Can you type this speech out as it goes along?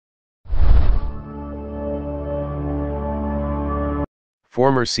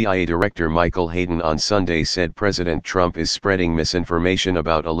Former CIA Director Michael Hayden on Sunday said President Trump is spreading misinformation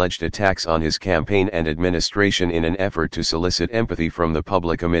about alleged attacks on his campaign and administration in an effort to solicit empathy from the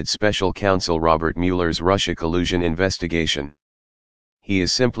public amid special counsel Robert Mueller's Russia collusion investigation. He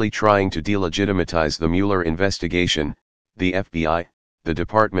is simply trying to delegitimize the Mueller investigation, the FBI, the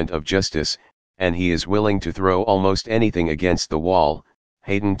Department of Justice, and he is willing to throw almost anything against the wall,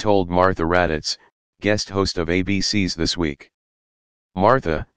 Hayden told Martha Raddatz, guest host of ABC's This Week.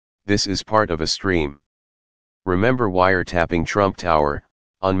 Martha, this is part of a stream. Remember wiretapping Trump Tower,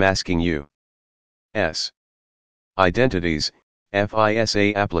 unmasking U.S. identities,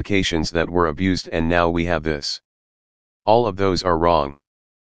 FISA applications that were abused, and now we have this. All of those are wrong.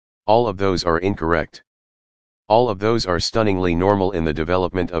 All of those are incorrect. All of those are stunningly normal in the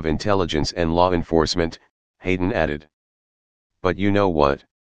development of intelligence and law enforcement, Hayden added. But you know what?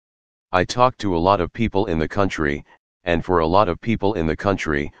 I talk to a lot of people in the country, and for a lot of people in the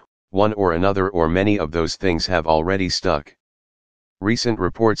country, one or another or many of those things have already stuck. Recent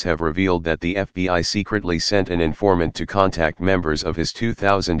reports have revealed that the FBI secretly sent an informant to contact members of his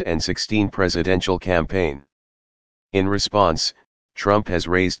 2016 presidential campaign. In response, Trump has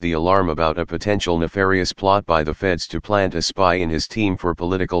raised the alarm about a potential nefarious plot by the feds to plant a spy in his team for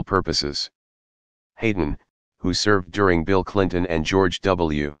political purposes. Hayden, who served during Bill Clinton and George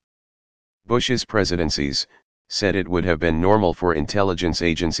W. Bush's presidencies, said it would have been normal for intelligence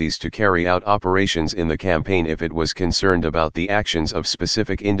agencies to carry out operations in the campaign if it was concerned about the actions of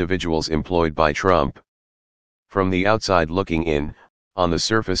specific individuals employed by Trump. From the outside looking in, on the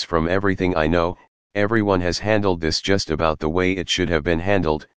surface from everything I know, everyone has handled this just about the way it should have been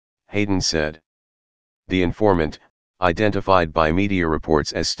handled, Hayden said. The informant, identified by media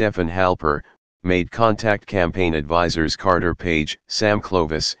reports as Stephen Halper, made contact campaign advisors Carter Page, Sam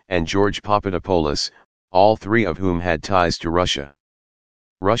Clovis, and George Papadopoulos, all three of whom had ties to Russia.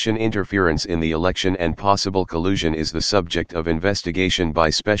 Russian interference in the election and possible collusion is the subject of investigation by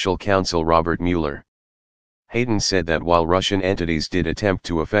special counsel Robert Mueller. Hayden said that while Russian entities did attempt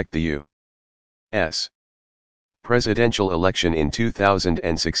to affect the U.S. presidential election in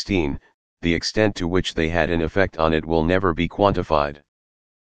 2016, the extent to which they had an effect on it will never be quantified.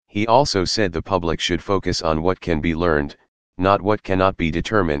 He also said the public should focus on what can be learned, not what cannot be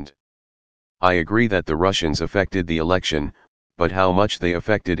determined. I agree that the Russians affected the election, but how much they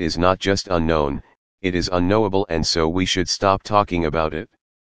affected is not just unknown, it is unknowable, and so we should stop talking about it.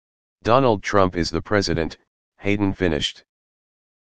 Donald Trump is the president, Hayden finished.